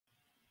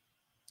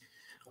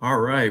All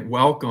right,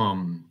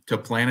 welcome to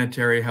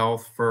Planetary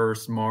Health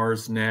First,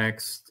 Mars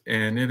Next.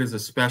 And it is a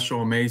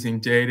special,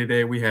 amazing day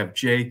today. We have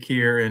Jake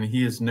here, and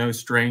he is no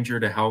stranger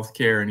to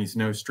healthcare, and he's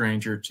no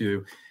stranger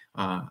to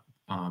uh,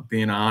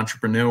 being an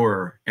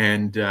entrepreneur.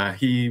 And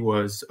he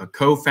was a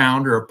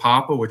co-founder of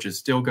Papa, which is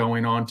still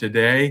going on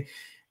today.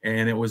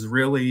 And it was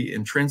really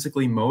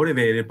intrinsically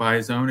motivated by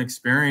his own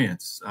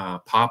experience.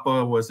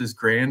 Papa was his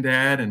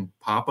granddad, and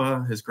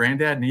his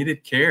granddad,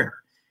 needed care.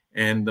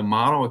 And the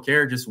model of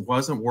care just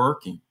wasn't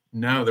working.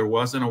 No, there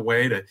wasn't a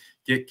way to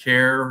get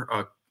care,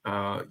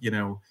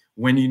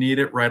 when you need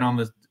it, right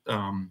on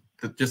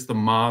just the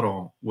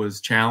model was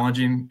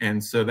challenging.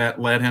 And so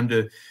that led him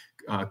to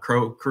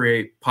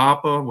create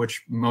Papa,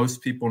 which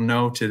most people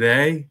know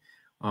today.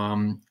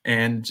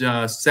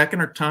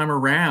 Second time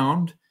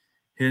around,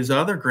 his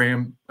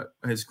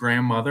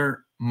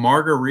grandmother,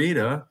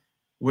 Margarita,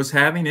 was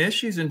having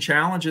issues and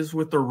challenges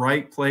with the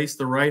right place,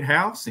 the right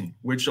housing,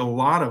 which a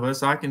lot of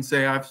us, I can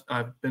say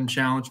I've been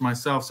challenged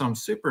myself. So I'm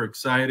super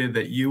excited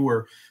that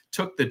you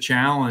took the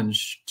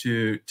challenge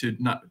to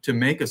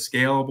make a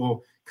scalable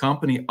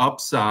company,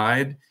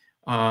 Upside.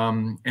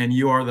 And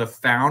you are the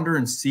founder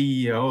and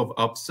CEO of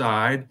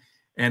Upside,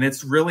 and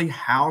it's really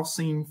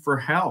housing for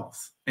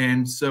health.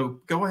 And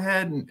so go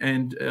ahead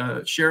and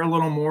share a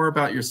little more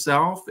about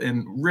yourself,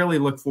 and really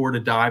look forward to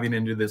diving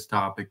into this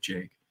topic,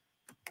 Jake.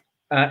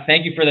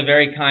 Thank you for the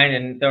very kind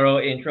and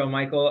thorough intro,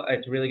 Michael.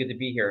 It's really good to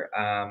be here.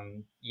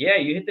 Yeah,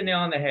 you hit the nail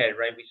on the head,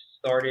 right? We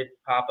started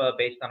Papa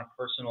based on a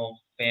personal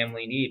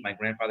family need. My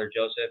grandfather,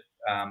 Joseph,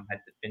 had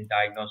been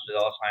diagnosed with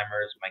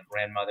Alzheimer's. My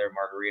grandmother,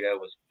 Margarita,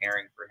 was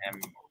caring for him,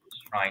 was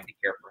trying to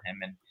care for him.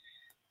 And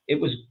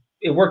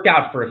it worked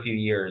out for a few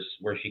years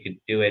where she could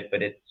do it.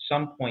 But at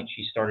some point,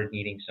 she started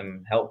needing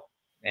some help.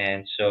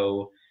 And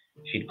so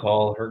she'd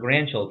call her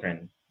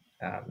grandchildren,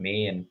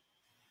 me and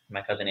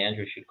my cousin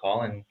Andrew, she'd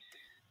call and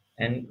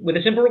with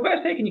a simple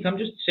request, hey, can you come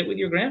just sit with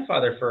your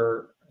grandfather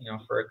for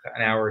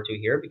an hour or two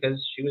here? Because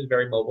she was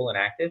very mobile and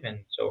active. And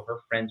so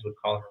her friends would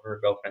call her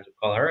girlfriends would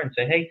call her and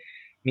say, hey,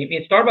 meet me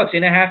at Starbucks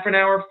in a half an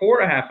hour,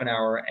 for a half an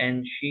hour.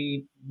 And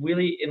she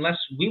really, unless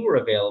we were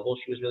available,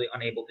 she was really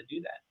unable to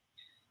do that.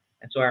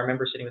 And so I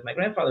remember sitting with my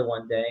grandfather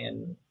one day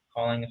and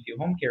calling a few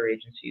home care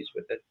agencies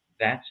with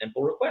that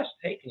simple request.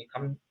 Hey, can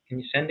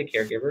you send a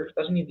caregiver? It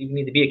doesn't even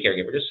need to be a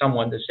caregiver, just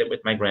someone to sit with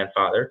my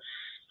grandfather,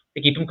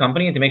 to keep him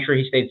company and to make sure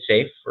he stayed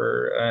safe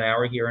for an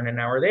hour here and an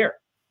hour there.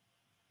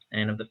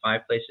 And of the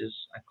 5 places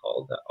I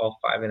called, all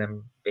 5 of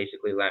them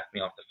basically laughed me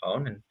off the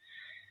phone. And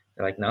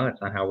they're like, no, that's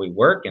not how we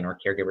work. And our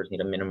caregivers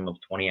need a minimum of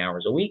 20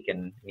 hours a week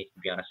and need to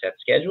be on a set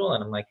schedule.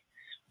 And I'm like,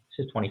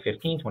 this is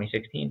 2015,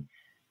 2016.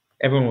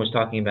 Everyone was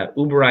talking about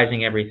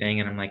Uberizing everything.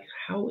 And I'm like,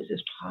 how is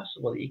this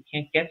possible that you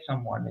can't get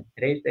someone in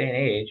today's day and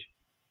age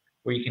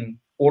where you can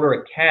order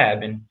a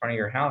cab in front of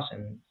your house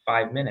in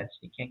 5 minutes?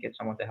 You can't get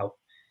someone to help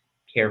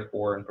care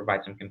for and provide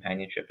some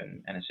companionship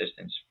and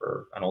assistance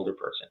for an older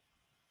person.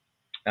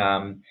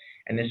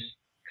 And this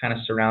kind of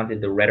surrounded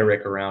the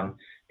rhetoric around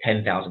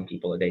 10,000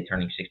 people a day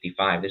turning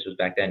 65. This was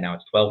back then. Now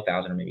it's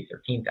 12,000 or maybe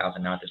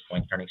 13,000 now at this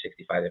point, turning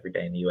 65 every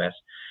day in the U.S.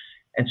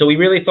 And so we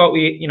really thought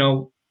we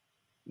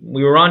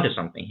were onto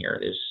something here.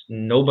 There's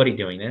nobody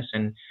doing this.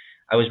 And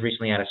I was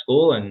recently out of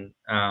school and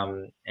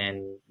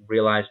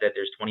realized that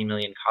there's 20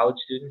 million college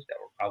students that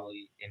were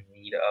probably in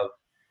need of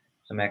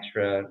some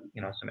extra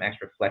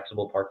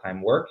flexible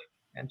part-time work.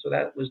 And so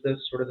that was the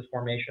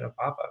formation of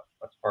Papa.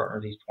 Let's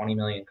partner these 20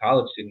 million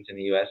college students in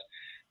the U.S.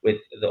 with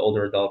the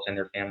older adults and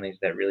their families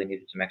that really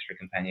needed some extra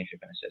companionship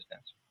and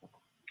assistance.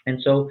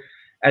 And so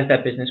as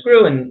that business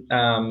grew and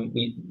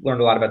we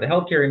learned a lot about the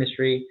healthcare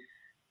industry,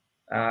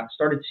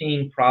 started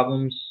seeing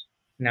problems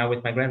now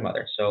with my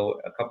grandmother. So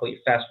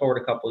fast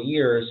forward a couple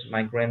years,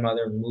 my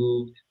grandmother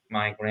moved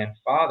my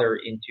grandfather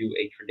into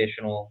a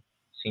traditional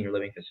senior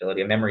living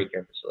facility, a memory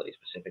care facility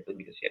specifically,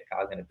 because he had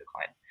cognitive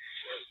decline.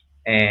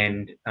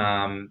 And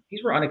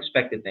these were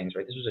unexpected things,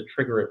 right? This was a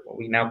trigger, what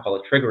we now call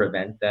a trigger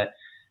event, that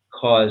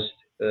caused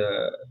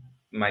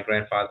my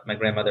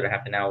grandmother to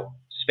have to now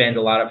spend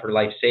a lot of her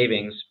life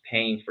savings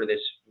paying for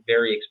this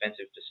very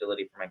expensive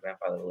facility for my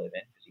grandfather to live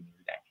in, because he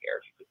needed that care.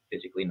 She could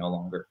physically no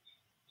longer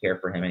care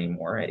for him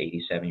anymore at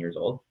 87 years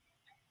old.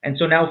 And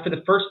so now, for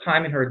the first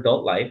time in her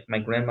adult life, my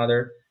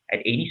grandmother at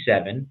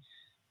 87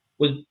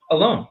 was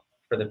alone.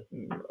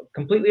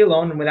 Completely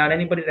alone and without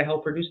anybody to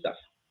help her do stuff.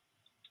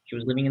 She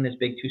was living in this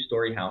big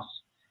 2-story house,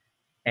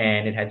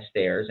 and it had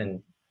stairs, and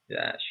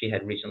she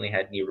had recently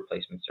had knee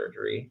replacement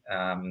surgery,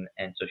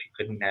 and so she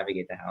couldn't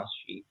navigate the house.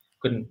 She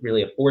couldn't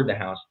really afford the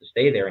house to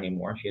stay there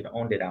anymore. She had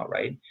owned it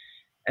outright.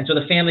 And so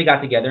the family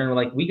got together and were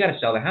like, we got to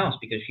sell the house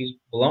because she's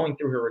blowing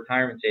through her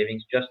retirement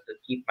savings just to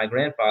keep my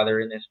grandfather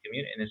in this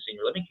community, in this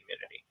senior living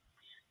community.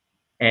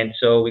 And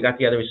so we got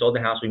together, we sold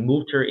the house, we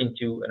moved her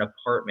into an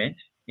apartment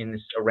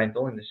a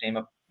rental in the same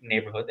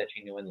neighborhood that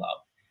she knew and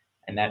loved.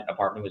 And that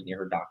apartment was near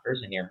her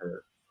doctors and near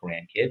her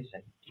grandkids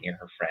and near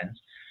her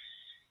friends.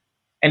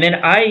 And then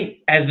I,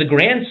 as the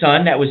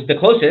grandson that was the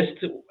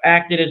closest,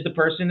 acted as the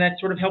person that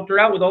sort of helped her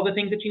out with all the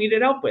things that she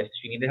needed help with.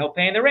 She needed help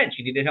paying the rent.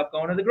 She needed help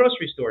going to the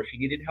grocery store. She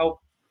needed help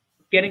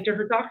getting to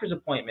her doctor's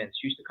appointments.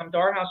 She used to come to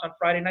our house on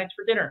Friday nights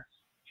for dinner.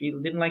 She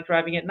didn't like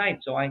driving at night,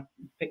 so I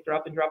picked her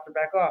up and dropped her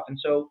back off. And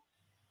so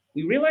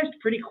we realized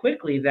pretty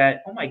quickly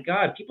that, oh my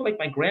God, people like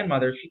my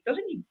grandmother, she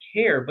doesn't need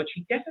care, but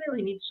she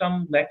definitely needs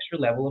some extra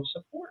level of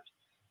support.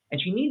 And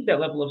she needs that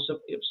level of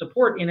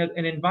support in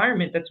an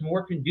environment that's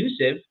more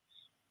conducive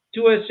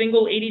to a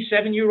single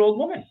 87-year-old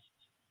woman.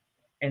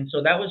 And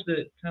so that was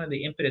the kind of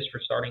the impetus for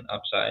starting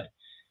Upside.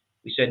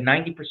 We said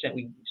 90%,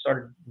 we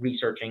started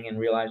researching and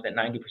realized that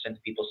 90%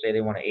 of people say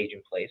they want to age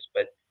in place.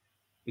 But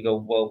we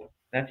go, well,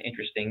 that's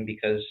interesting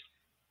because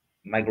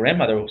my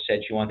grandmother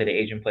said she wanted to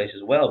age in place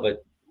as well,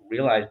 but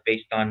realized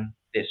based on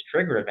this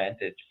trigger event,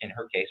 that in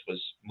her case was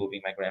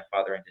moving my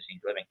grandfather into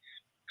senior living,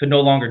 could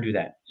no longer do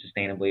that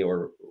sustainably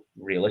or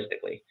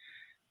realistically.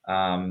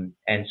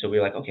 And so we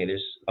were like, okay,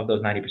 there's of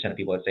those 90% of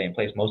people that stay in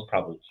place, most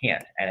probably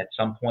can't. And at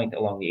some point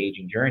along the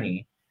aging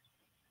journey,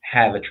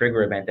 have a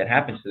trigger event that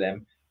happens to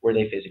them where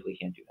they physically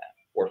can't do that,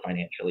 or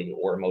financially,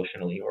 or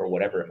emotionally, or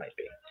whatever it might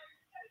be.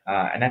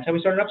 And that's how we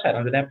started Upside,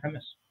 under that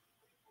premise.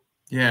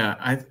 Yeah,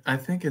 I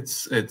think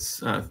it's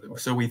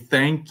so we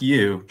thank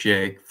you,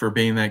 Jake, for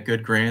being that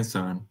good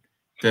grandson,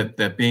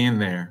 that being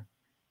there,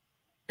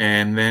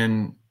 and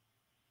then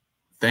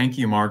thank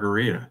you,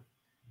 Margarita.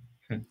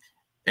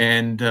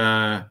 And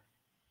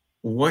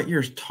what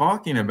you're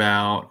talking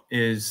about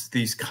is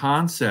these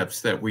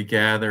concepts that we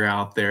gather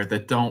out there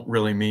that don't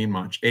really mean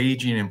much.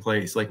 Aging in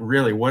place, like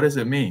really, what does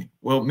it mean?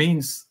 Well, it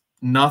means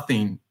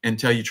nothing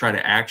until you try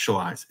to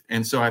actualize it.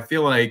 And so I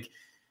feel like,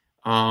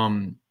 I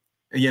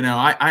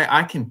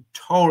can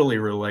totally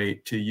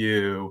relate to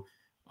you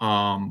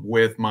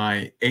with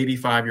my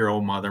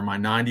 85-year-old mother, my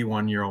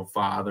 91-year-old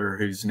father,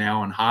 who's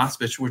now in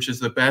hospice, which is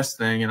the best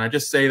thing. And I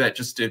just say that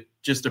just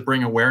to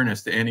bring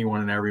awareness to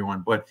anyone and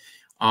everyone. But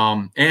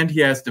and he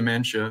has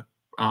dementia.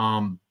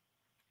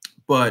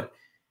 But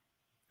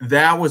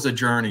that was a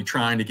journey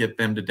trying to get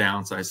them to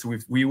downsize. So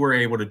we were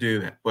able to do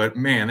that. But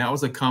man, that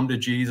was a come to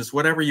Jesus,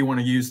 whatever you want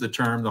to use the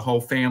term, the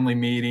whole family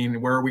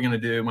meeting. Where are we going to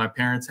do? My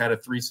parents had a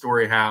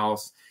 3-story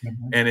house,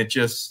 and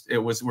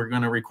we're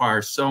going to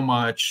require so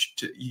much.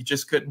 You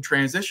just couldn't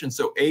transition.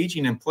 So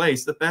aging in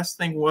place, the best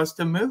thing was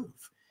to move.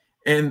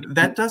 And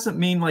that doesn't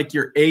mean like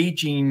you're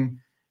aging.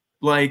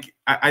 Like,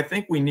 I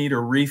think we need to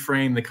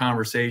reframe the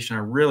conversation. I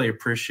really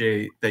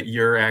appreciate that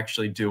you're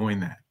actually doing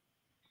that.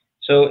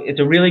 So it's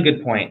a really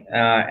good point.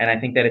 And I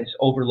think that it's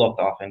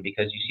overlooked often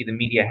because you see the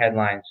media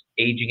headlines,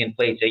 aging in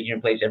place,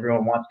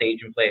 everyone wants to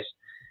age in place.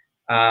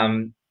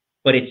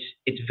 But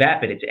it's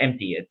vapid, it's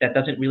empty. That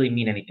doesn't really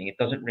mean anything. It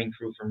doesn't ring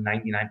true for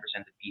 99%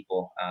 of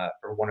people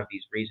for one of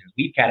these reasons.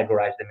 We've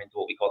categorized them into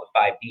what we call the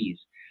 5 Ds: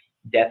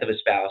 death of a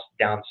spouse,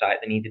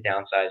 the need to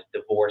downsize,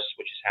 divorce,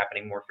 which is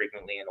happening more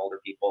frequently in older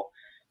people,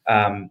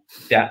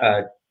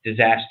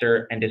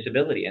 disaster, and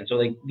disability. And so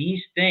like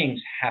these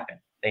things happen.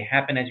 They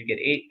happen as you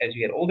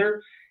get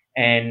older,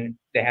 and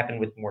they happen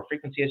with more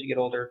frequency as you get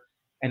older,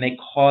 and they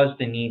cause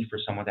the need for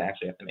someone to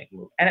actually have to make a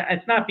move. And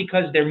it's not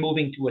because they're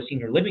moving to a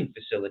senior living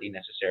facility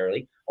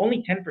necessarily.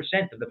 Only 10%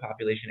 of the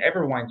population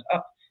ever winds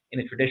up in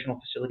a traditional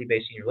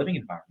facility-based senior living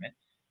environment.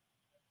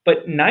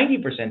 But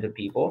 90% of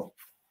people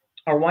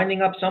are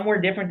winding up somewhere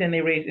different than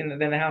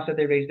the house that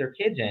they raised their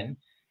kids in.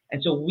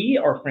 And so we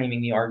are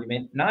framing the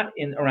argument not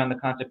around the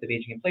concept of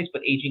aging in place,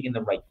 but aging in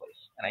the right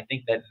place. And I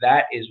think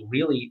that is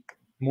really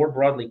more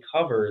broadly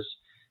covers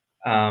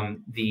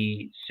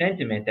the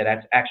sentiment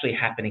that's actually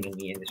happening in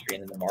the industry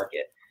and in the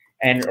market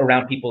and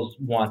around people's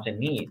wants and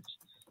needs.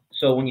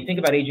 So when you think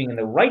about aging in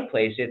the right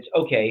place, it's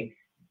okay,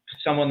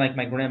 someone like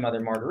my grandmother,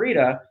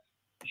 Margarita,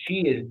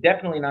 she is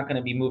definitely not going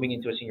to be moving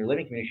into a senior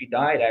living community. She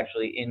died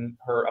actually in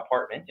her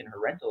apartment, in her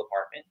rental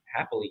apartment,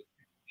 happily.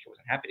 She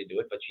wasn't happy to do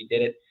it, but she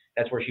did it.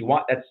 That's where she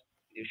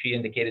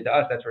indicated to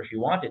us that's where she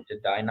wanted to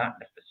die, not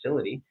in a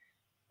facility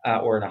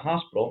or in a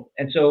hospital.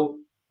 And so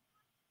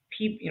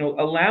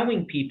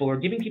allowing people or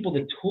giving people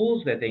the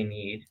tools that they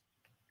need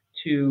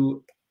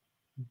to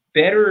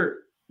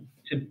better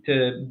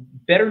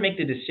make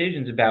the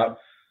decisions about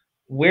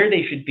where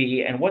they should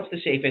be and what's the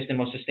safest and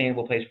most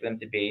sustainable place for them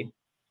to be,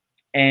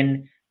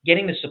 and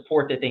getting the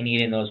support that they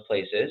need in those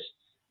places,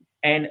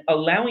 and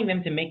allowing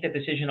them to make that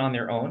decision on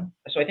their own.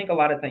 So I think a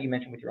lot of times, you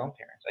mentioned with your own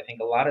parents, I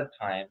think a lot of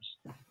times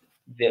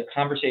the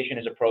conversation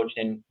is approached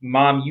in,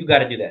 Mom, you got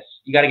to do this.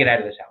 You got to get out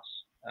of this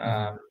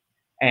house.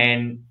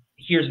 And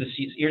here's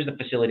the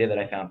facility that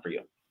I found for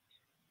you.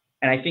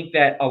 And I think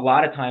that a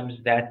lot of times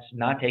that's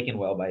not taken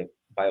well by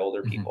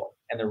older people.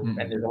 And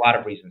there's a lot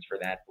of reasons for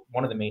that. But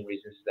one of the main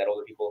reasons is that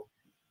older people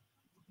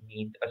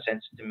need a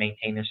sense to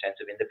maintain their sense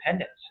of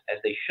independence, as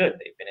they should.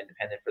 They've been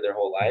independent for their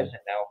whole lives, and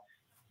now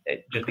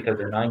just because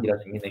they're 90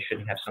 doesn't mean they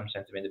shouldn't have some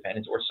sense of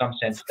independence or some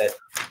sense that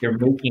they're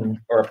making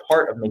or a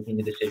part of making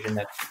the decision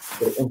that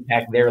will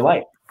impact their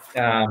life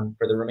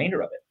for the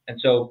remainder of it. And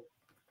so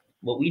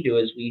what we do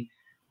is we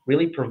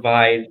really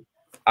provide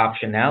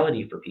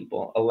optionality for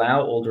people,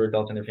 allow older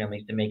adults and their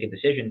families to make a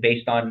decision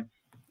based on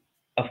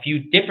a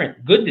few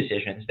different good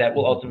decisions that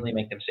will ultimately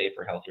make them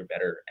safer, healthier,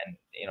 better, and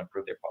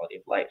improve their quality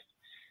of life.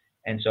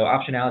 And so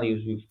optionality,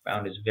 as we've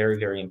found, is very,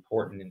 very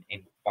important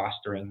in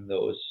fostering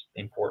those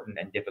important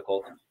and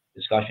difficult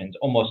discussions,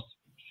 almost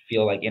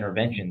feel like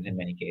interventions in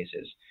many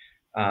cases.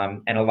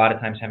 And a lot of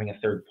times having a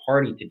third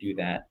party to do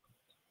that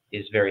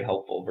is very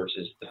helpful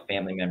versus the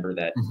family member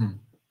that, Mm-hmm.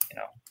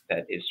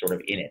 that is sort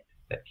of in it,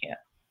 that can't.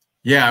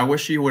 Yeah, I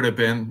wish you would have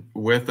been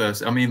with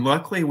us. I mean,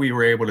 luckily we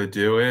were able to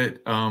do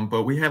it,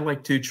 but we had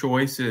like two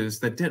choices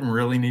that didn't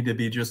really need to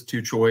be just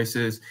two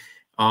choices.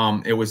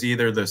 It was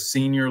either the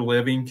senior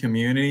living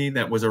community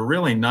that was a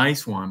really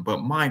nice one,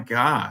 but my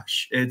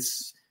gosh,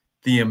 it's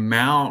the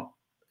amount,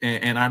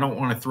 and I don't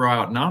want to throw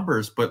out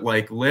numbers, but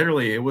like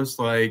literally it was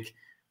like,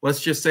 let's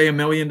just say $1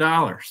 million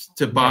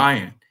to buy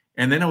it.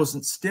 And then it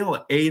was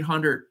still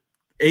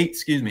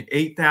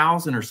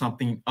 8,000 or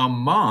something a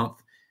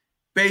month,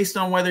 based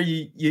on whether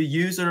you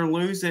use it or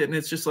lose it. And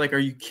it's just like, are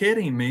you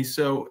kidding me?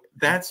 So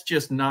that's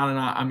just not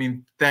enough. I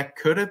mean, that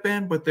could have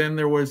been, but then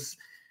there was,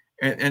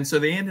 and so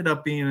they ended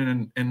up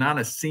being in not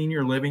a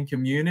senior living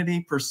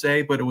community per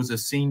se, but it was a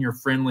senior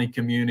friendly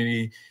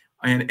community.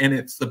 And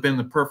it's been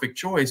the perfect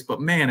choice. But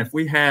man, if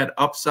we had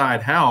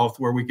Upside Health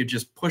where we could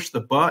just push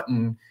the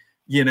button,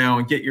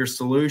 and get your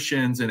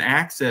solutions and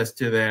access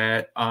to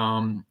that,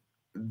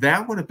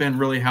 that would have been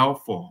really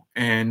helpful.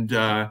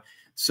 And,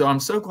 so I'm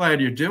so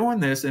glad you're doing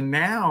this. And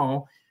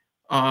now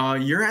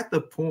you're at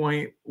the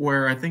point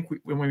where I think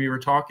when we were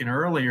talking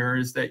earlier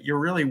is that you're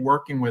really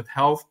working with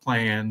health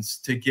plans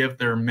to give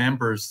their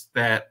members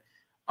that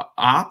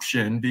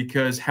option,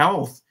 because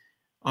health,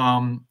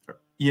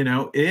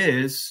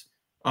 is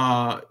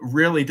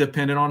really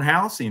dependent on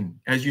housing.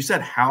 As you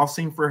said,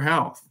 housing for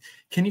health.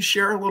 Can you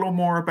share a little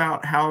more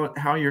about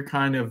how you're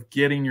kind of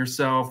getting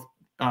yourself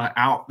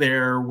out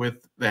there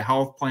with the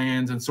health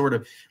plans and sort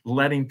of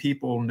letting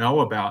people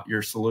know about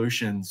your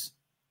solutions?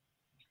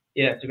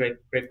 Yeah, it's a great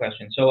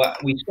question. So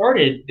we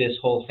started this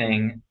whole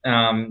thing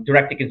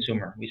direct to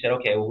consumer. We said,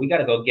 okay, well, we got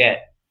to go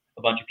get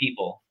a bunch of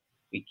people.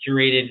 We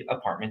curated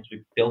apartments.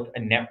 We built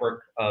a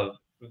network of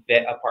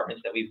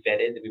apartments that we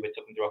vetted. That we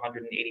took them through a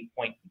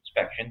 180-point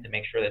inspection to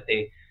make sure that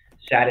they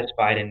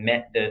satisfied and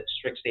met the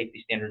strict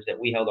safety standards that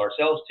we held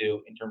ourselves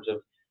to in terms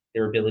of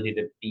their ability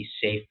to be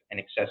safe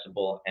and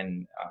accessible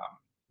and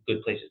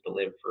good places to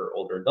live for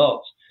older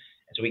adults.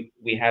 And so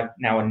we have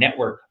now a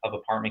network of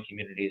apartment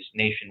communities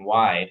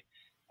nationwide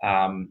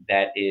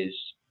that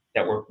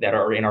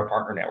are in our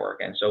partner network.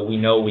 And so we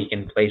know we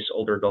can place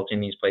older adults in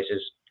these places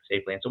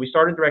safely. And so we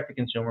started direct to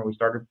consumer. We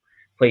started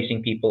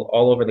placing people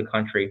all over the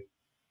country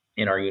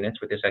in our units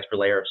with this extra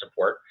layer of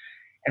support.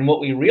 And what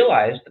we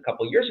realized a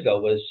couple of years ago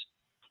was,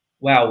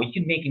 wow, we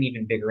can make an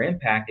even bigger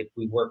impact if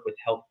we work with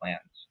health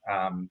plans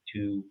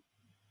to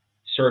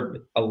serve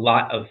a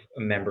lot of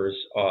members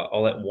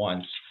all at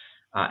once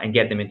and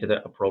get them into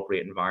the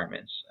appropriate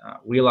environments.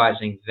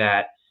 Realizing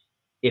that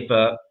if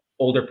a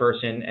older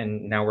person,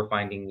 and now we're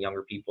finding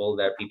younger people,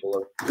 that people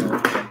of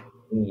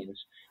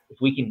means, if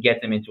we can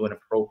get them into an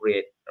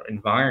appropriate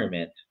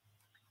environment,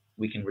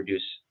 we can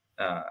reduce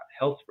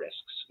health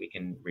risks, we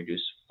can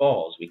reduce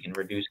falls, we can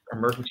reduce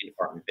emergency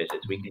department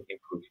visits, we can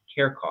improve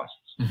care costs.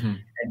 Mm-hmm.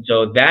 And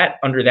so that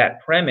under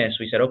that premise,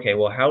 we said, okay,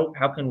 well,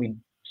 how can we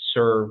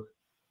serve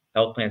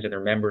health plans and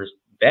their members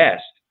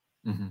best?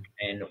 Mm-hmm.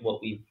 And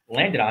what we've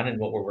landed on and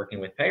what we're working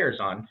with payers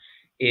on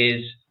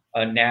is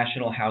a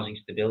national housing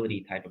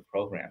stability type of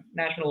program,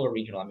 national or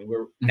regional. I mean,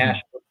 we're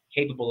national,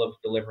 capable of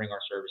delivering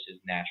our services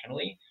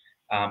nationally.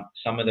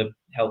 Some of the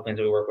health plans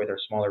that we work with are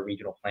smaller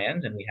regional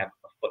plans, and we have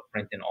a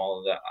footprint in all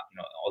of the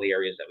all the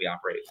areas that we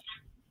operate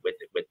with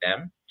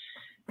them.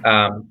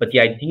 But the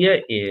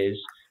idea is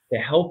to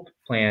help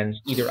plans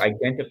either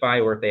identify,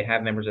 or if they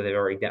have members that they've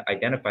already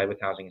identified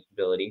with housing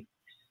instability,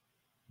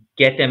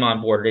 get them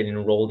onboarded and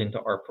enrolled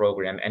into our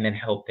program, and then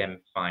help them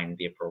find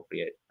the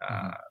appropriate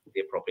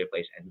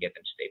place and get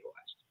them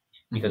stabilized.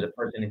 Because a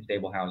person in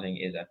stable housing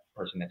is a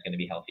person that's going to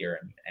be healthier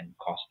and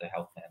cost the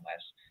health plan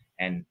less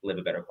and live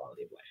a better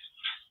quality of life.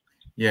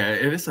 Yeah,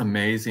 it is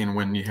amazing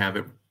when you have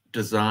it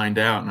designed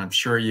out, and I'm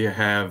sure you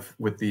have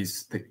with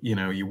these.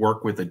 You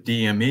work with a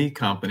DME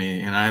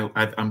company, and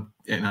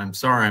I'm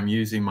sorry I'm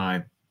using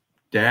my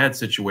dad's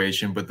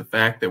situation, but the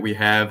fact that we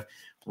have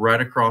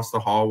right across the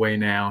hallway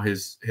now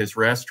his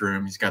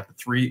restroom, he's got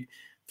the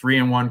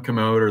three-in-one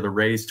commode or the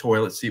raised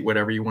toilet seat,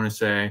 whatever you want to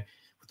say,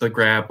 with the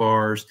grab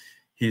bars.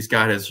 He's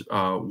got his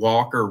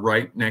walker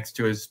right next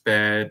to his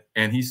bed,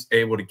 and he's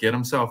able to get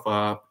himself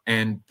up.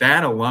 And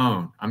that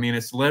alone, I mean,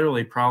 it's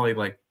literally probably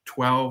like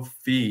 12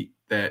 feet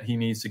that he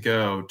needs to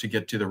go to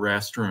get to the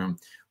restroom,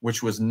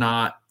 which was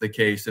not the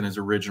case in his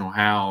original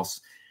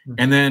house.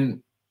 And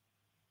then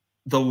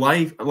the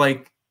life,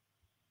 like,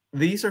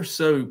 these are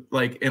so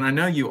like, and I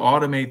know you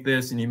automate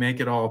this and you make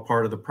it all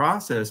part of the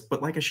process,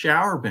 but like a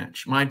shower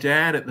bench, my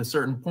dad at a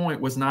certain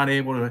point was not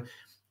able to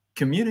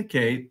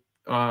communicate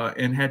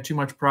and had too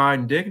much pride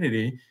and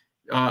dignity,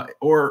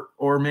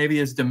 or maybe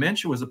his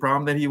dementia was a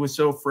problem, that he was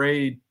so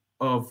afraid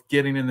of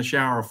getting in the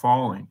shower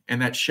falling,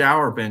 and that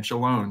shower bench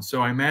alone.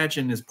 So I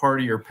imagine as part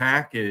of your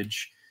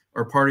package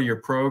or part of your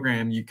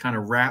program, you kind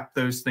of wrap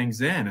those things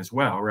in as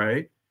well,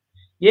 right?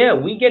 Yeah,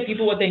 we get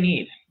people what they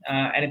need.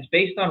 and it's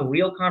based on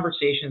real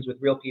conversations with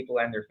real people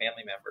and their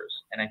family members.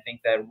 And I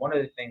think that one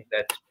of the things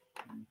that's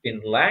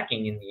been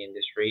lacking in the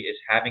industry is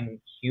having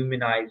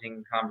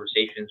humanizing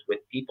conversations with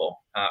people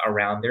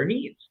around their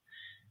needs.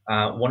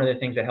 One of the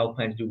things that health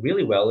plans do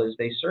really well is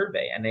they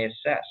survey and they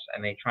assess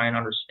and they try and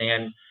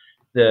understand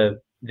the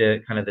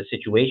kind of the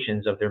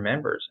situations of their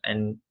members.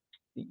 And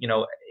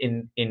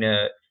in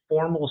a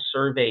formal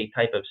survey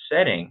type of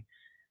setting,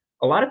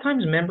 a lot of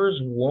times members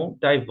won't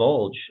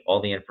divulge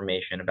all the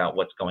information about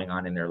what's going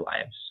on in their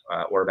lives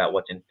or about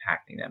what's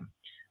impacting them.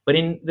 But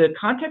in the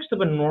context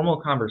of a normal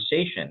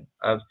conversation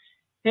of,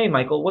 hey,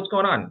 Michael, what's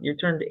going on? You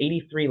turned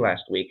 83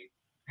 last week.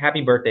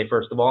 Happy birthday,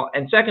 first of all.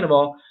 And second of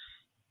all,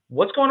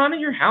 what's going on in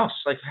your house?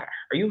 Like,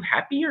 are you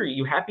happy? Are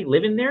you happy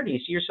living there? Do you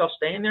see yourself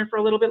staying there for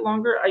a little bit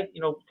longer?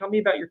 Tell me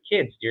about your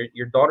kids.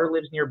 Your daughter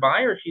lives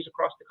nearby or she's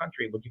across the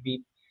country. Do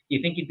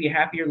you think you'd be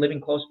happier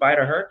living close by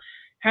to her?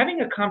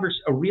 Having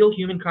a real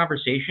human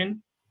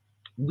conversation,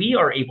 we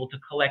are able to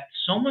collect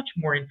so much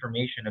more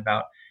information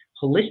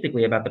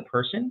holistically about the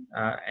person.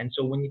 And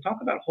so when you talk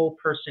about whole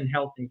person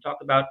health and you talk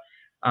about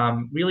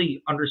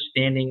really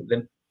understanding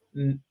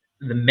the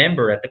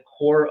member at the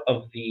core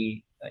of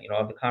the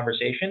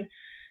conversation,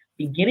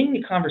 beginning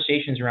the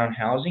conversations around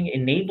housing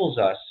enables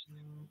us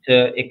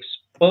to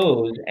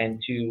expose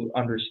and to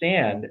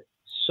understand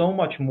so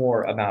much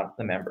more about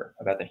the member,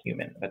 about the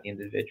human, about the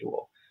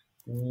individual.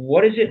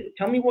 What is it?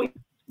 Tell me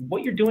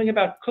what you're doing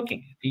about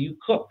cooking. Do you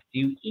cook? Do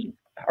you eat?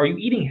 Are you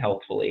eating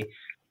healthfully?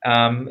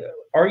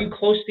 Are you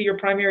close to your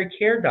primary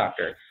care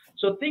doctor?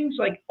 So things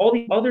like all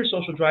the other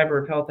social driver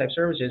of health type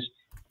services,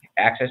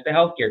 access to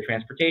healthcare,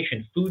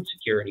 transportation, food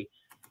security.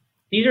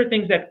 These are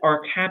things that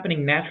are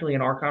happening naturally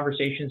in our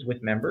conversations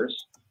with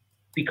members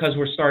because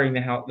we're starting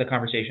the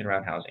conversation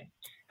around housing.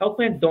 Health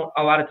plans don't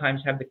a lot of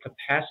times have the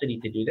capacity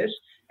to do this,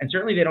 and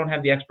certainly they don't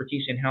have the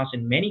expertise in-house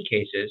in many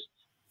cases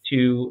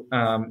to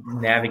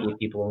navigate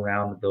people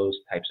around those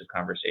types of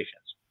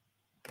conversations.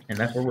 And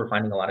that's where we're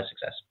finding a lot of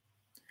success.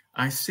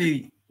 I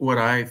see what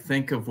I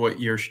think of what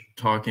you're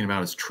talking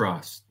about is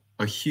trust,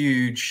 a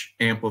huge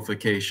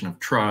amplification of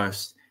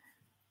trust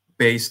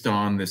based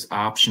on this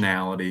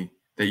optionality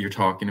that you're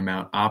talking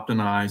about,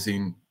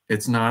 optimizing.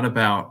 It's not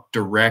about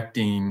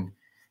directing.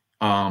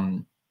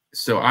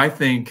 So I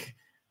think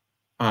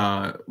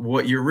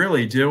what you're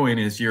really doing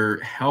is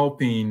you're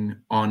helping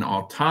on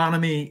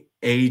autonomy,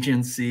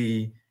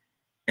 agency,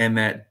 and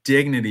that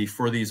dignity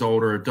for these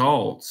older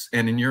adults.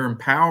 And then you're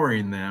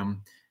empowering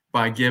them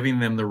by giving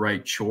them the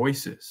right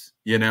choices,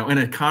 in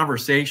a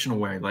conversational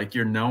way, like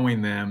you're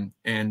knowing them.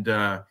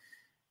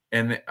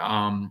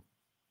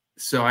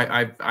 So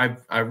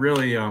I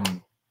really,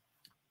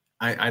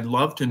 I'd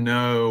love to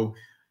know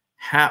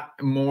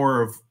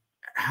more of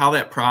how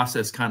that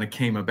process kind of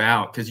came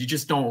about. 'Cause you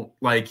just don't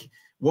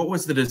what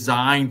was the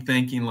design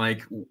thinking?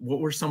 Like,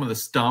 what were some of the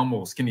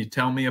stumbles? Can you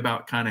tell me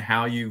about kind of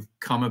how you've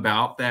come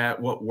about that?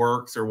 What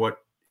works or what?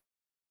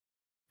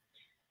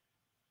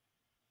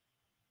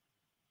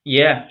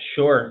 Yeah,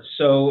 sure.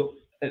 So,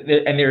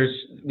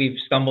 we've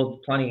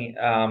stumbled plenty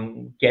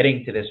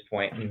getting to this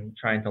point and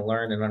trying to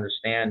learn and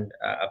understand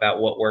about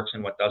what works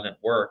and what doesn't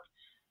work.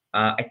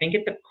 I think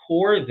at the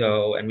core,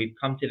 though, and we've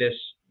come to this,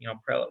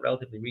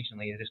 relatively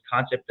recently, is this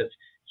concept of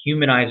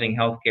humanizing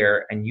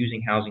healthcare and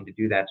using housing to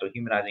do that. So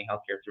humanizing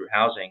healthcare through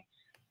housing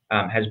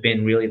has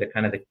been really the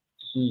kind of the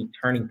key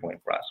turning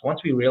point for us.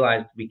 Once we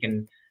realized we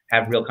can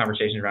have real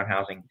conversations around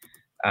housing,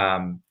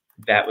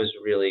 that was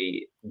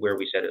really where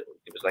we said it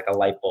was like a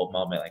light bulb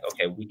moment. Like,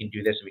 okay, we can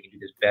do this and we can do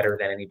this better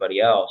than anybody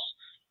else.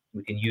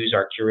 We can use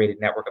our curated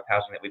network of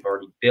housing that we've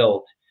already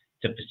built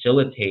to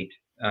facilitate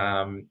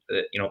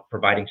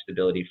providing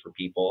stability for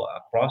people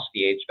across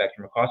the age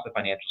spectrum, across the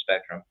financial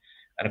spectrum,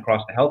 and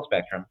across the health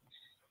spectrum.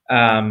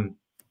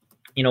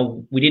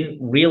 We didn't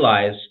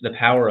realize the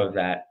power of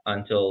that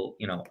until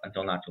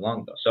not too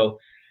long ago. So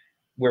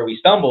where we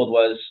stumbled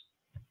was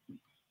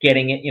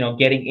getting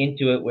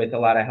into it with a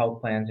lot of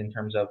health plans in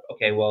terms of,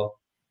 okay, well,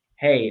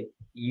 hey,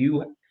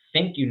 you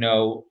think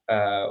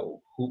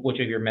which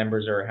of your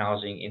members are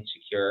housing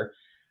insecure.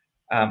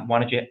 Why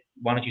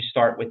don't you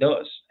start with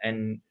those?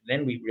 And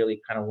then we really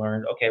kind of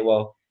learned, okay,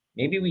 well,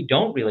 maybe we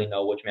don't really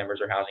know which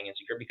members are housing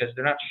insecure because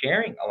they're not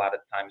sharing a lot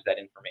of times that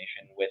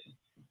information with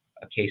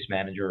a case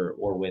manager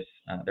or with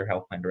their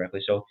health plan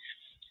directly. So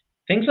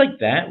things like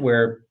that,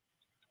 where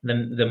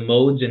the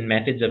modes and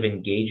methods of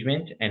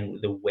engagement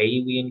and the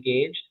way we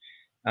engaged,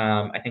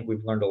 I think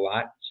we've learned a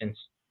lot since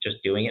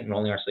just doing it and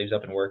rolling our sleeves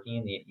up and working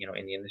in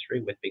the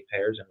industry with big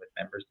payers and with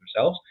members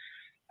themselves.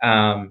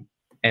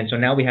 And so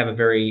now we have a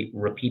very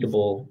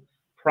repeatable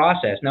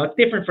process. Now it's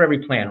different for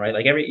every plan, right?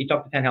 Like you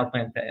talk to 10 health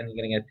plans and you're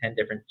going to get 10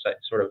 different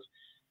sort of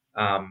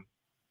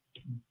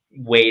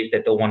ways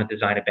that they'll want to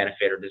design a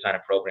benefit or design a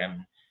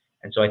program.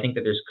 And so I think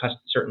that there's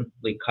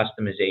certainly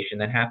customization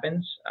that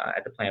happens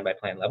at the plan by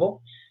plan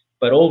level.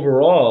 But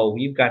overall,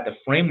 we've got the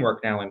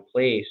framework now in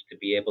place to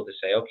be able to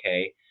say,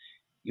 okay,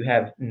 you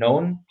have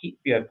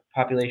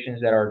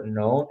populations that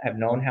have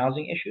known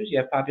housing issues. You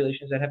have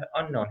populations that have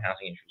unknown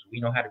housing issues.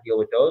 We know how to deal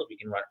with those. We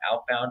can run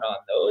outbound on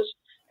those,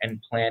 and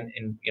plan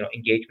and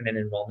engagement and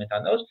enrollment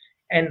on those.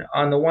 And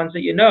on the ones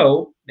that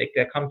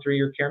that come through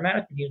your care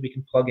management teams, we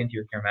can plug into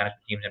your care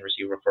management teams and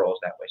receive referrals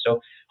that way.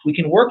 So we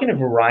can work in a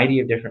variety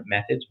of different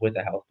methods with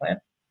a health plan,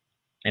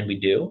 and we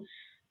do.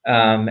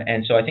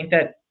 And so I think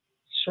that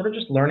sort of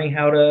just learning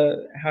how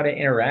to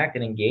interact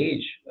and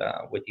engage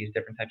with these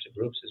different types of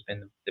groups has been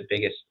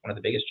one of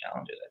the biggest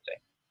challenges, I'd say.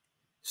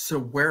 So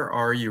where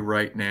are you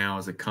right now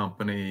as a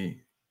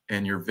company,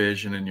 and your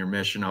vision and your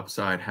mission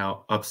upside,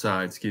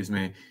 excuse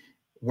me,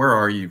 where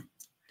are you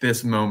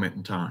this moment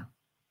in time?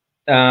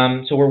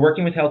 So we're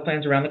working with health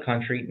plans around the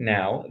country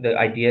now. The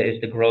idea is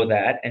to grow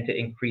that and to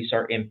increase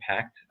our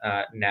impact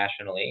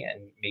nationally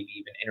and maybe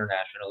even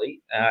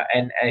internationally.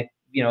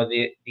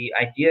 The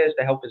idea is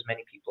to help as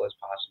many people as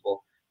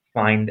possible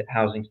find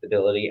housing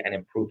stability and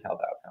improve health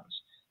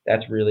outcomes.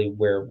 That's really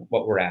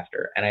what we're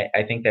after. And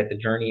I think that the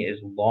journey is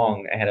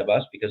long ahead of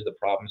us because the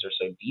problems are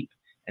so deep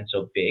and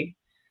so big.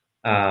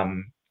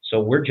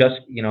 So we're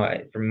just,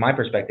 from my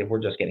perspective,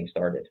 we're just getting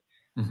started.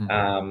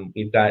 Mm-hmm.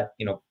 We've got,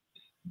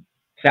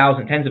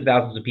 tens of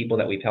thousands of people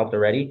that we've helped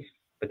already,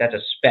 but that's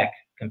a speck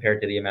compared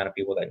to the amount of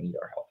people that need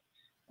our help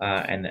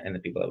and the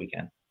people that we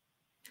can.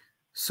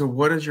 So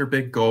what is your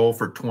big goal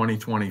for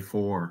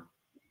 2024?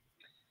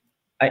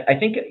 I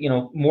think,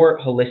 more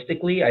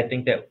holistically, I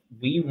think that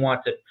we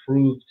want to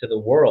prove to the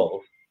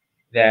world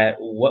that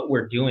what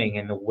we're doing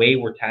and the way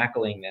we're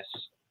tackling this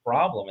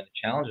problem and the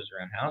challenges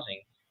around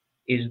housing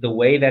is the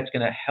way that's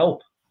going to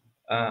help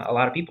a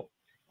lot of people.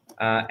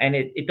 And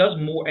it does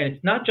more, and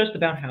it's not just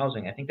about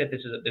housing. I think that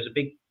there's a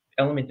big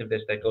element of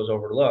this that goes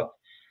overlooked.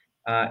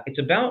 It's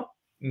about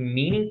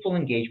meaningful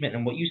engagement,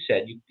 and what you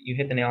said, you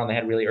hit the nail on the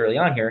head really early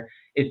on here,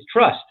 is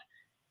trust.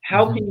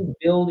 How Mm-hmm. can you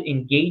build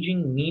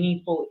engaging,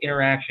 meaningful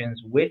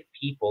interactions with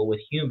people, with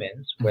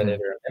humans, whether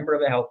they're a member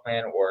of a health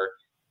plan or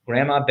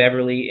Grandma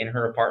Beverly in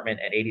her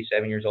apartment at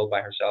 87 years old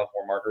by herself,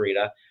 or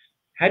Margarita?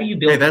 How do you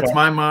build Hey, that's trust?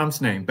 my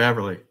mom's name,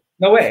 Beverly.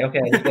 No way.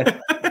 Okay.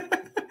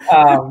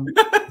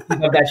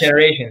 Of that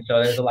generation,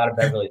 so there's a lot of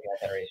Beverlys in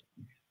that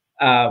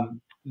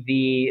generation.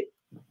 The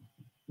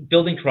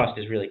building trust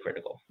is really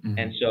critical,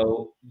 and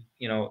so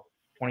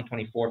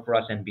 2024 for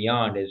us and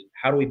beyond is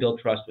how do we build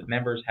trust with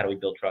members? How do we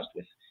build trust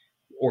with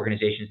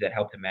organizations that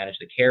help to manage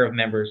the care of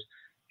members?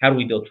 How do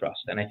we build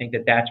trust? And I think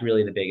that that's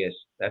really the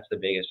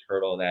biggest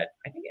hurdle that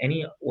I think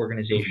any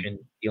organization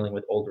dealing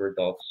with older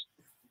adults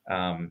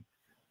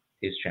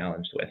is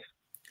challenged with.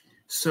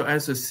 So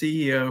as a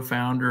CEO,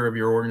 founder of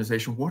your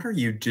organization, what are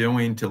you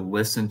doing to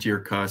listen to your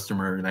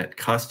customer, that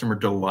customer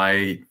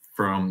delight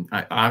from,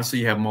 obviously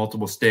you have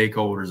multiple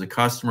stakeholders. A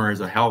customer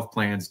is a health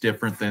plan is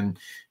different than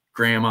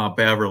Grandma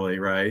Beverly,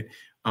 right?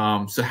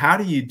 So how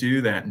do you do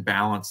that and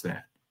balance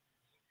that?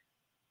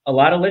 A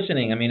lot of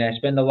listening. I mean, I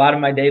spend a lot of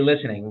my day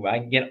listening. I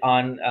get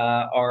on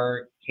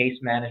our case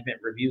management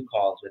review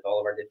calls with all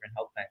of our different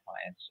health plan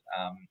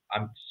clients.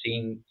 I'm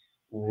seeing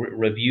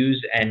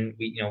reviews, and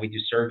we do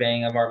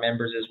surveying of our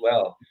members as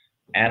well,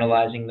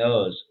 analyzing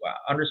those,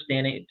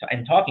 understanding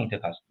and talking to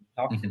customers,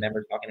 talking to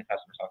members, talking to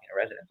customers, talking to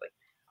residents. Like,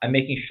 I'm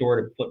making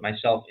sure to put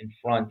myself in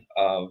front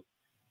of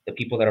the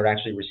people that are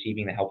actually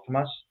receiving the help from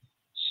us,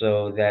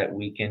 so that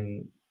we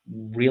can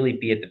really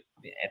be at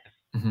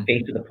the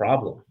face of the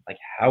problem. Like,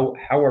 how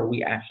are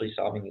we actually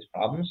solving these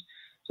problems,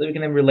 so that we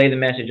can then relay the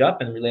message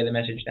up and relay the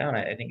message down.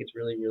 I think it's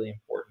really, really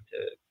important to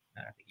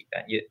keep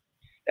that.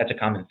 That's a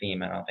common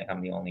theme. I don't think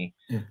I'm the only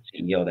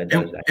CEO that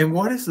does that. And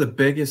what is the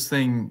biggest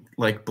thing,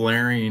 like,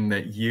 blaring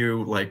that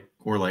you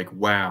were like,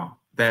 wow,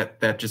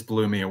 that just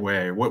blew me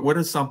away? What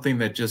is something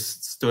that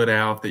just stood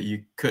out that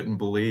you couldn't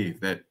believe,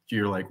 that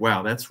you're like,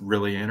 wow, that's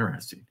really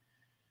interesting?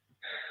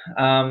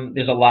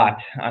 There's a lot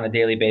on a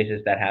daily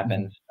basis that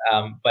happens.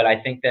 But I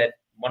think that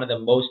one of the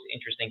most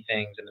interesting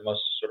things and the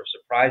most sort of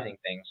surprising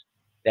things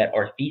that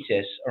our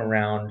thesis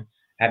around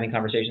having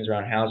conversations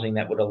around housing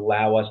that would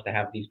allow us to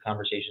have these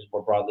conversations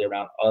more broadly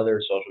around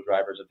other social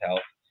drivers of health,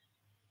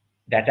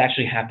 that's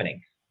actually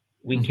happening.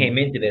 We came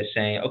into this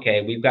saying,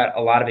 okay, we've got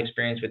a lot of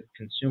experience with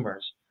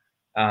consumers,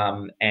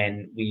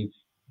 and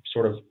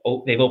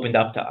they've opened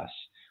up to us.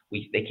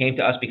 They came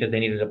to us because they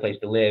needed a place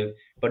to live,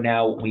 but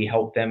now we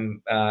help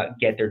them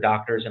get their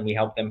doctors, and we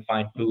help them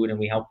find food, and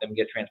we help them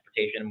get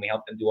transportation, and we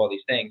help them do all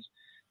these things.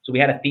 So we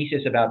had a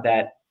thesis about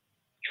that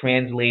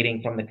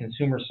translating from the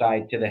consumer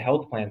side to the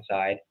health plan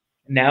side.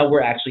 Now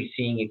we're actually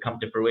seeing it come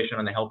to fruition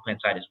on the health plan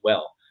side as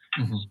well.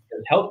 Because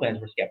health plans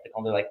were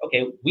skeptical. They're like,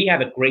 okay, we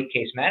have a great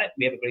case management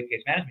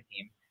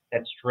team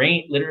that's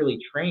literally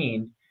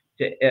trained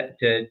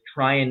to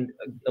try and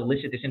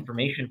elicit this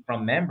information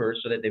from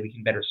members so that we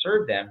can better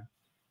serve them,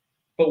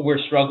 but we're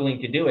struggling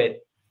to do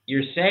it.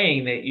 You're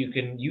saying that you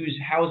can use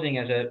housing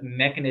as a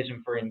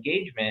mechanism for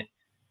engagement,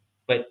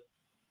 but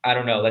I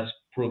don't know, let's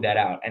prove that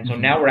out. And so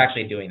now we're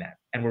actually doing that,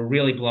 and we're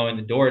really blowing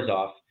the doors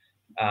off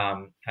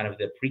kind of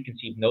the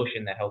preconceived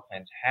notion that health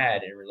plans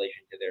had in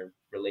relation to their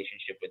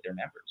relationship with their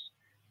members.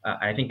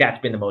 I think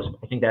that's been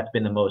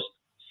the most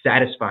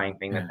satisfying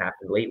thing that's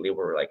happened lately,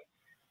 where we're like,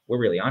 we're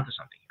really onto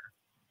something here.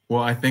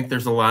 Well, I think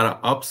there's a lot of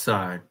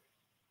upside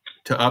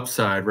to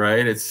upside,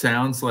 right? It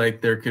sounds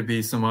like there could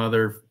be some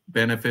other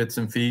benefits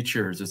and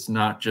features. It's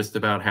not just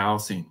about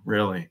housing,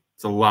 really.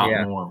 It's a lot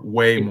Yeah. more,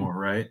 way It more,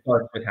 right?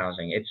 starts with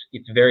housing.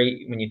 It's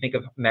very, when you think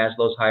of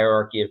Maslow's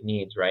hierarchy of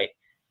needs, right?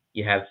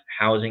 You have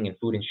housing and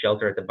food and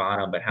shelter at the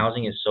bottom, but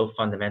housing is so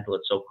fundamental,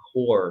 it's so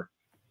core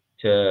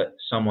to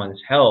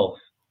someone's health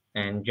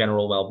and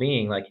general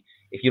well-being. Like,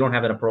 if you don't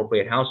have an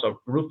appropriate house or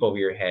roof over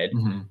your head,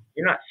 Mm-hmm.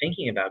 you're not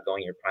thinking about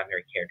going to your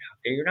primary care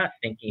doctor. You're not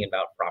thinking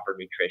about proper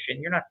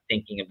nutrition. You're not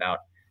thinking about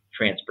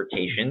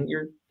transportation.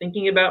 You're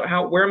thinking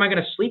about where am I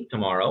going to sleep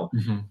tomorrow?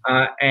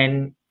 Mm-hmm.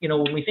 And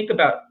when we think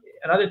about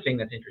another thing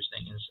that's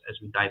interesting is, as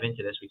we dive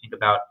into this, we think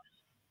about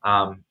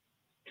kind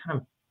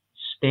of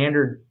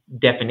standard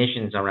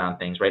definitions around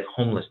things, right?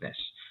 Homelessness.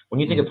 When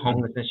you think of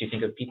homelessness, you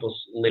think of people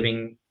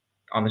living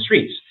on the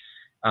streets.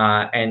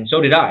 And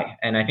so did I.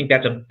 And I think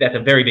that's a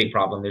very big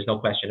problem. There's no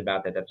question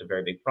about that. That's a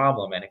very big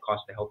problem. And it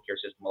costs the healthcare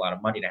system a lot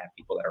of money to have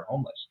people that are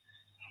homeless.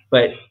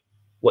 But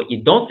what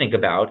you don't think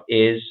about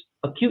is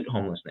acute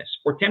homelessness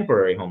or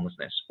temporary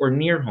homelessness or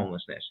near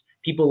homelessness.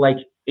 People like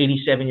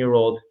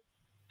 87-year-old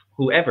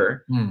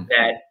whoever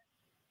that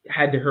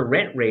had her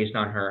rent raised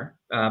on her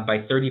by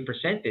 30%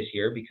 this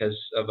year because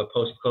of a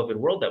post-COVID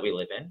world that we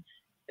live in,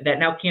 that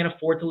now can't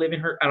afford to live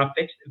on a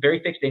very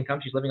fixed income.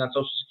 She's living on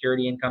Social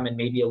Security income and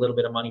maybe a little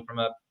bit of money from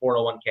a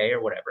 401k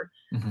or whatever.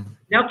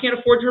 Now can't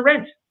afford her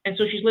rent. And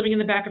so she's living in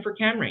the back of her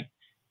Camry.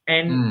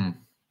 And,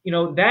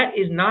 that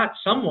is not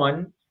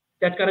someone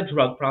that's got a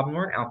drug problem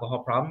or an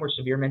alcohol problem or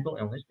severe mental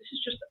illness. This is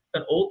just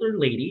an older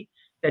lady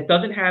that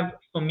doesn't have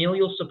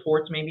familial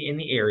supports maybe in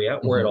the area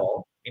or at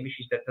all. Maybe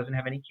she doesn't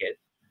have any kids,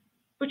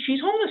 but she's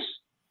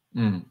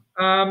homeless.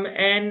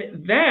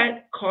 And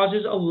that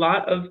causes a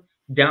lot of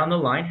down the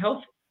line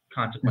health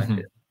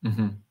consequences.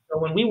 So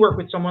when we work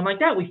with someone like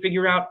that, we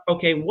figure out,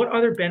 okay, what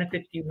other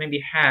benefits do you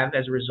maybe have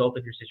as a result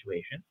of your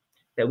situation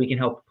that we can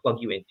help plug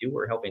you into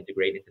or help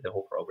integrate into the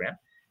whole program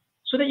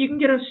so that you can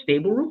get a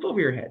stable roof over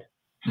your head.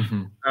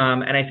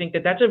 And I think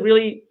that's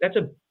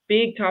a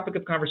big topic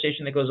of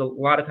conversation that goes a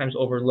lot of times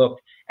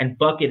overlooked and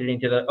bucketed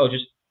into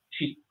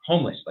she's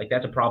homeless. Like,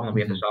 that's a problem that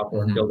we have to solve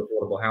for and build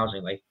affordable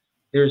housing. Like,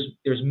 there's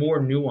more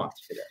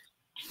nuance to this.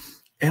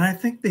 And I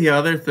think the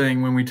other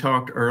thing, when we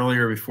talked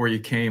earlier before you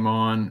came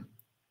on,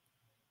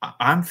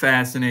 I'm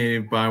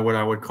fascinated by what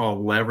I would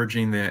call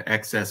leveraging the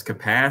excess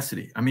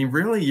capacity. I mean,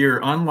 really, you're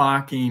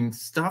unlocking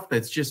stuff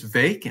that's just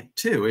vacant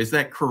too. Is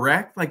that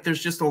correct? Like,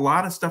 there's just a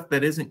lot of stuff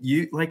that isn't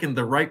like in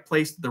the right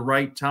place at the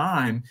right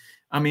time.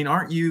 I mean,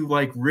 aren't you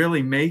like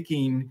really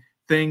making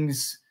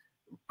things,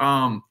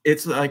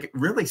 it's like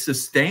really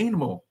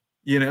sustainable?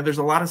 There's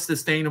a lot of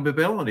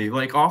sustainability.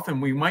 Like, often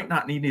we might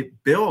not need to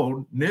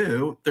build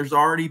new. There's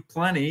already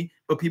plenty,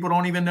 but people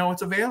don't even know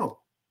it's available.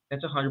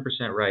 That's 100%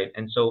 right.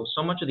 And so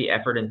much of the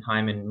effort and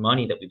time and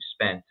money that we've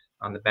spent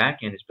on the back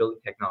end is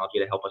building technology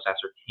to help us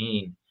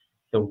ascertain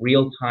the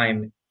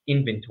real-time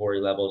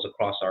inventory levels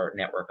across our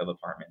network of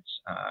apartments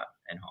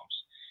and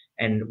homes.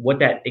 And what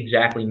that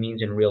exactly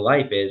means in real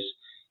life is,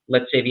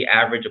 let's say the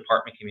average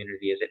apartment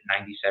community is at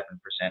 97%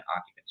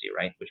 occupancy,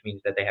 right? Which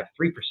means that they have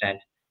 3%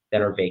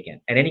 that are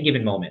vacant at any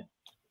given moment.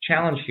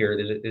 Challenge here,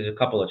 there's a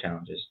couple of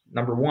challenges.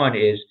 Number one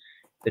is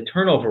the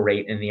turnover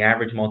rate in the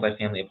average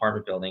multifamily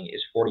apartment building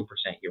is 40%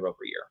 year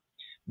over year,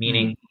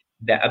 meaning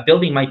that a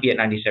building might be at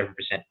 97%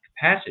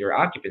 capacity or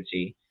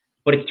occupancy,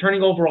 but it's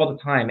turning over all the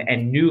time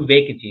and new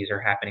vacancies are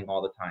happening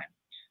all the time.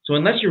 So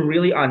unless you're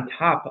really on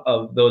top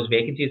of those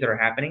vacancies that are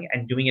happening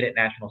and doing it at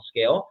national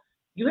scale,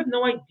 you have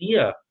no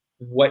idea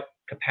what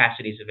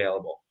capacity is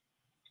available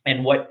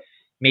and what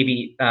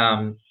maybe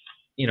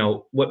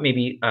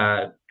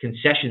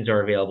concessions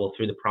are available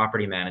through the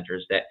property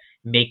managers that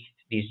make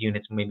these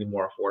units maybe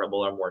more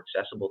affordable or more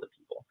accessible to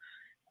people.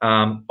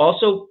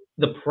 Also,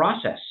 the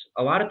process.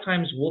 A lot of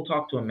times we'll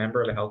talk to a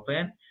member of a health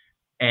plan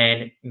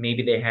and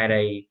maybe they had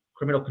a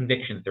criminal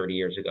conviction 30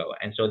 years ago.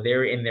 And so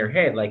they're in their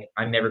head, like,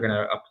 I'm never going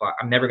to apply.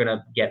 I'm never going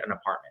to get an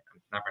apartment.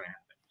 It's not going to happen.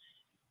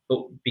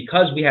 But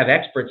because we have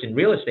experts in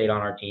real estate on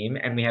our team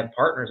and we have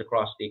partners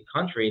across the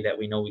country that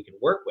we know we can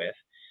work with,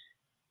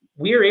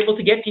 we are able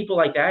to get people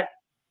like that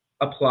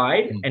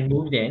applied and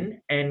moved in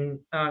and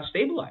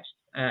stabilized.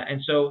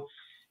 And so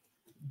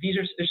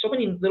there's so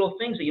many little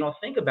things that you don't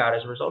think about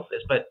as a result of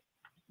this. But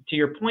to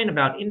your point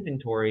about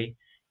inventory,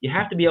 you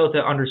have to be able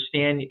to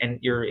understand and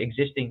your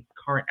existing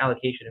current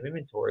allocation of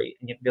inventory,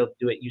 and you have to be able to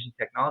do it using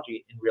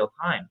technology in real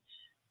time,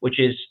 which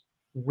is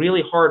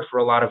really hard for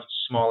a lot of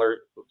smaller,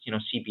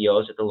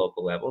 CBOs at the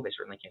local level. They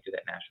certainly can't do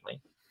that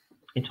nationally.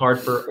 It's hard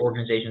for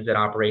organizations that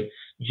operate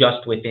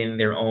just within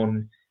their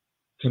own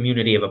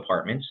community of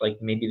apartments. Like,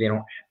 maybe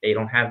they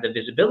don't have the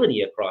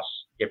visibility across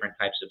different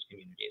types of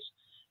communities.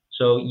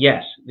 So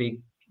yes, the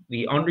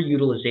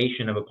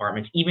underutilization of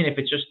apartments, even if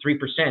it's just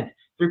 3%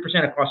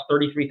 across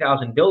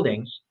 33,000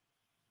 buildings,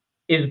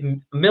 is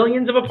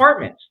millions of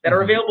apartments that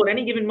are available at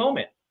any given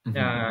moment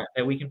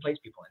that we can place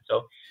people in.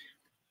 So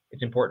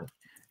it's important.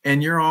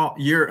 And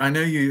I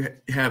know you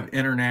have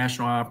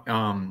international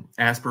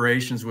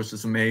aspirations, which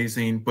is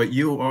amazing, but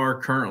you are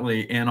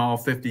currently in all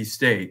 50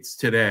 states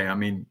today. I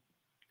mean,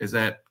 is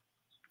that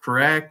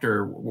correct?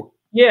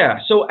 Yeah,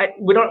 so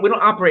we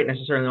don't operate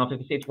necessarily in all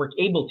 50 states. We're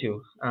able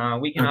to.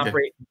 We can Okay.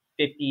 operate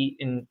 50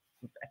 in,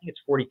 I think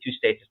it's 42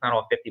 states. It's not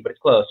all 50, but it's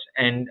close.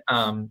 And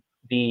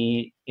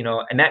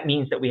and that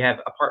means that we have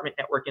apartment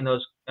network in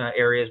those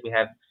areas. We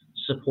have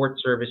support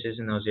services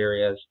in those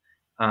areas.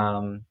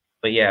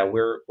 But yeah,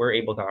 we're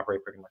able to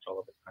operate pretty much all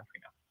over the country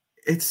now.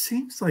 It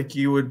seems like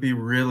you would be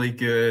really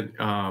good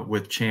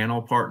with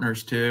channel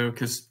partners too,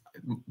 because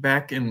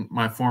back in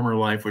my former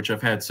life, which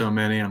I've had so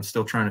many, I'm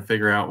still trying to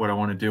figure out what I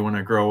want to do when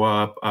I grow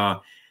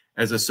up.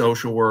 As a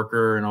social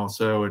worker, and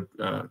also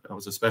I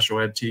was a special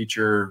ed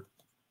teacher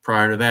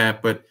prior to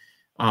that. But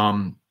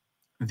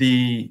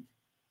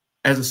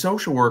as a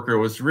social worker,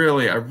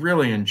 I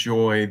really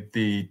enjoyed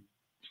the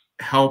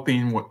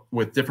helping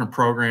with different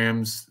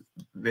programs.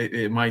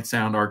 It might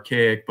sound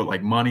archaic, but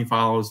like Money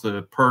Follows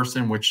the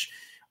Person, which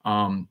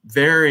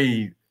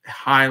very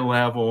high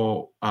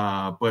level,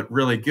 but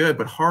really good,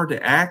 but hard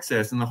to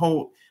access. And the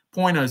whole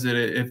point is that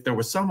if there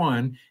was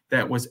someone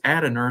that was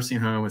at a nursing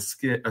home, a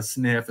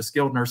SNF, a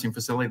skilled nursing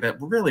facility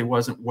that really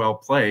wasn't well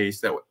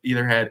placed, that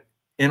either had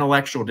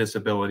intellectual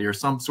disability or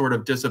some sort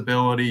of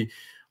disability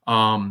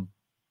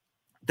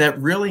that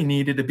really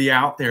needed to be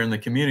out there in the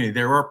community,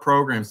 there are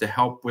programs to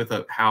help with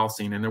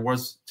housing, and there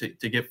was to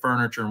get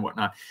furniture and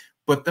whatnot.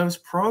 But those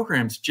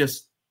programs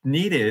just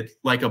needed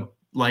like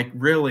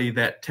really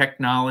that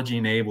technology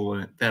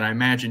enablement that I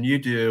imagine you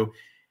do.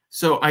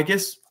 So I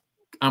guess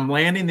I'm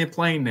landing the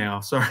plane now.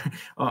 Sorry,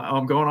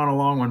 I'm going on a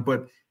long one.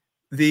 But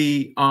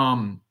the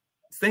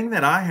thing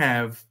that I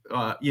have,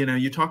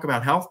 you talk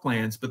about health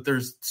plans, but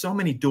there's so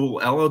many dual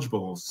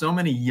eligibles, so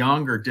many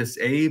younger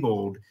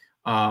disabled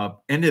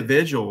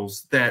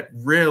individuals that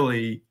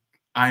really,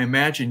 I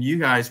imagine you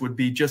guys would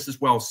be just as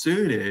well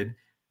suited.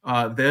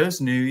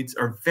 Those needs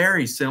are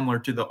very similar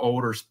to the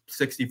older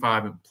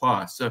 65 and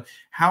plus. So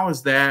how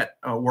is that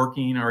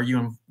working? Are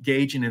you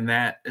engaging in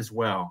that as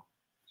well?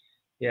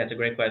 Yeah, it's a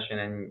great question.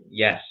 And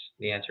yes,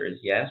 the answer is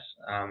yes.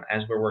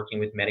 As we're working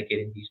with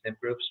Medicaid and D-SNP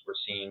groups, we're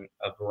seeing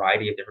a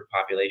variety of different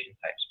population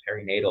types,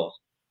 perinatal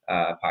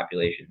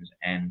populations,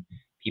 and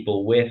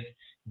people with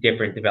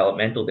different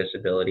developmental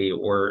disability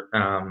or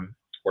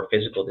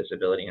physical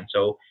disability. And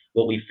so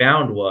what we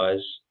found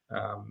was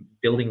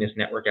building this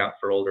network out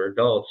for older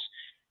adults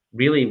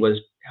really was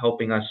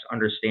helping us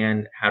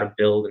understand how to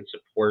build and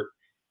support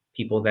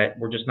people that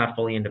were just not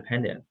fully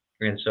independent.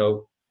 And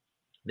so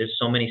there's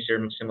so many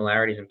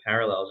similarities and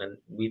parallels, and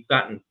we've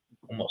gotten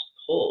almost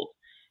pulled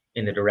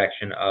in the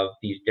direction of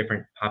these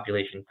different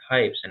population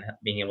types and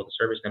being able to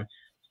service them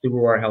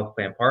through our health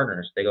plan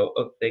partners. They go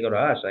to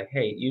us like,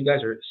 hey, you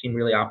guys seem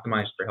really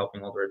optimized for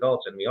helping older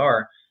adults, and we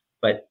are,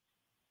 but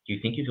do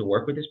you think you could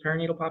work with this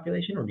perinatal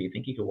population, or do you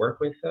think you could work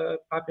with a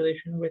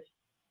population with,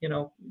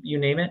 you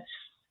name it?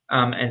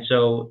 And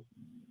so,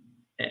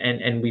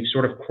 and we've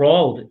sort of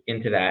crawled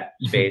into that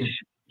space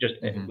just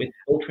with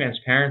full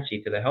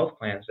transparency to the health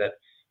plans that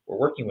we're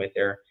working with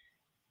there.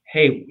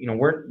 Hey,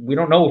 we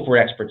don't know if we're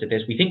experts at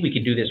this. We think we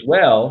could do this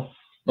well,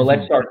 but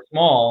let's start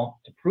small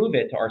to prove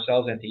it to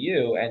ourselves and to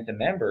you and to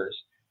members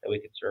that we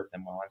could serve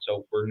them well. And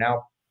so we're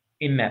now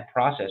in that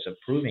process of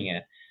proving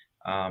it.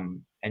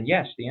 And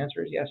yes, the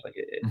answer is yes. Like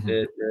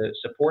the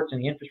supports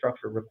and the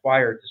infrastructure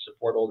required to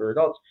support older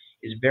adults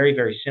is very,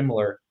 very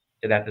similar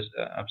to that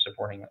of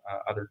supporting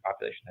other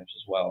population types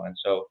as well. And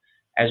so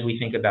as we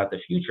think about the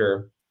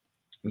future,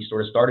 we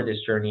sort of started this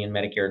journey in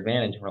Medicare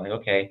Advantage, and we're like,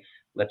 okay,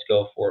 let's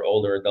go for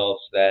older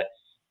adults that,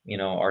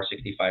 are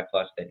 65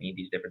 plus that need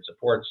these different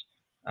supports.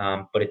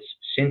 But it's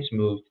since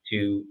moved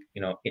to,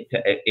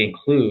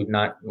 include,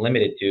 not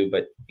limited to,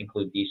 but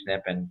include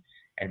D-SNP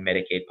and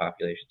Medicaid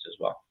populations as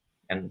well,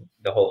 and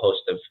the whole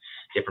host of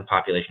different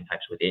population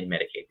types within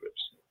Medicaid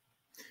groups.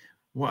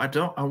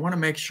 Well, I want to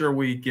make sure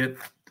we get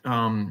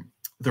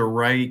the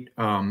right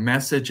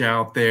message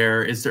out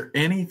there. Is there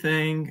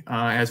anything,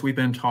 as we've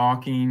been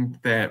talking,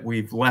 that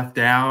we've left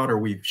out or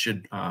we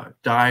should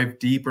dive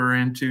deeper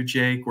into,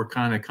 Jake? We're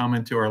kind of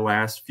coming to our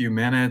last few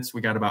minutes.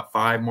 We got about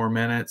 5 more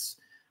minutes.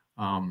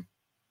 No,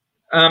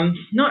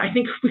 I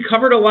think we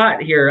covered a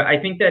lot here. I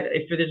think that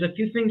if there's a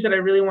few things that I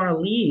really want to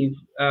leave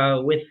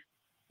with,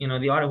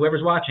 the audience,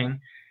 whoever's watching,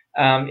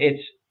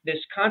 it's this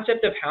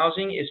concept of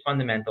housing is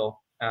fundamental.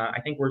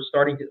 I think we're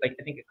starting to, I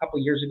think a couple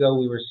of years ago,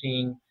 we were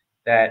seeing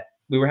that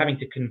we were having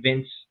to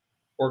convince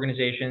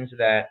organizations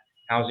that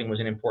housing was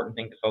an important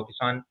thing to focus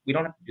on. We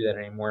don't have to do that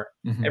anymore.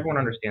 Everyone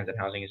understands that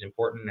housing is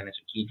important and it's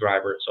a key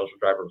driver, social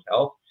driver of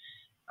health.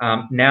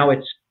 Now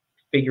it's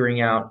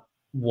figuring out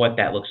what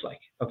that looks like.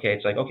 Okay,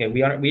 it's like, okay,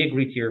 we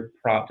agree to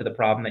the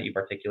problem that you've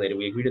articulated.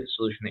 We agree to the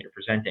solution that you're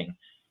presenting.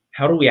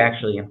 How do we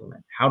actually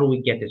implement? How do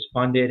we get this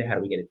funded? How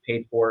do we get it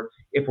paid for?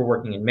 If we're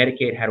working in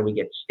Medicaid, how do we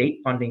get state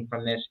funding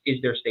from this? Is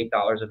there state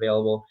dollars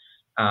available?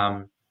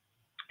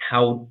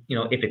 How,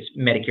 if it's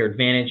Medicare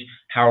Advantage,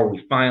 how are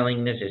we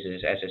filing this? Is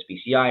this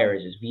SSBCI or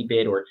is this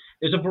VBID? Or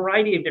there's a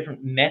variety of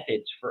different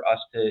methods for us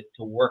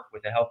to work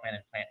with a health plan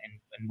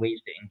and ways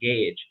to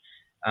engage.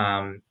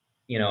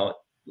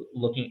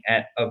 Looking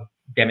at a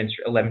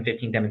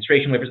 1115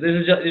 demonstration waivers.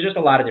 There's just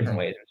a lot of different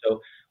ways. And so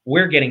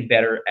we're getting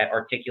better at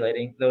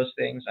articulating those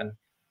things and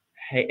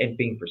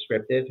being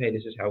prescriptive. Hey,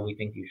 this is how we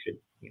think you should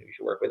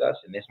work with us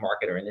in this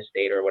market or in this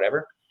state or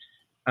whatever.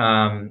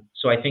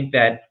 So I think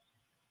that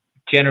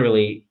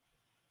generally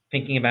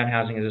thinking about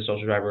housing as a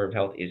social driver of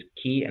health is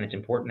key, and it's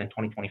important. And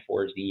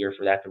 2024 is the year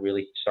for that to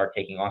really start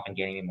taking off and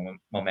gaining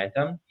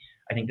momentum.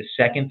 I think the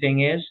second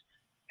thing is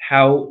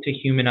how to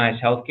humanize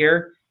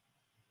healthcare.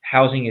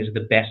 Housing is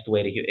the best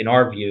way to, in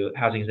our view,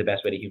 housing is the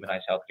best way to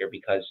humanize healthcare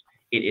because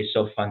it is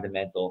so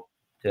fundamental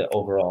to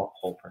overall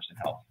whole person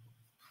health.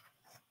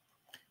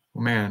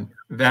 Well, man,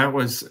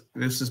 this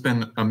has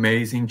been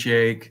amazing,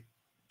 Jake.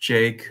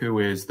 Jake, who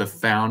is the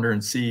founder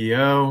and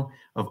CEO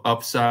of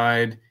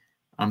Upside.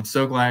 I'm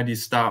so glad you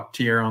stopped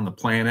here on the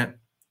planet,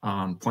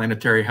 on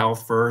Planetary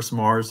Health First,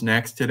 Mars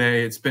Next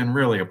today. It's been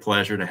really a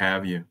pleasure to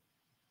have you.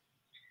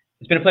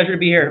 It's been a pleasure to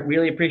be here.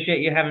 Really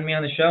appreciate you having me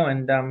on the show,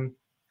 and I'm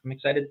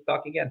excited to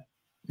talk again.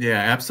 Yeah,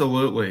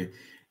 absolutely.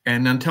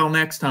 And until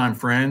next time,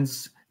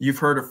 friends, you've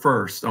heard it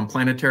first on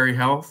Planetary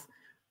Health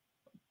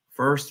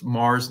First,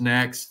 Mars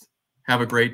Next. Have a great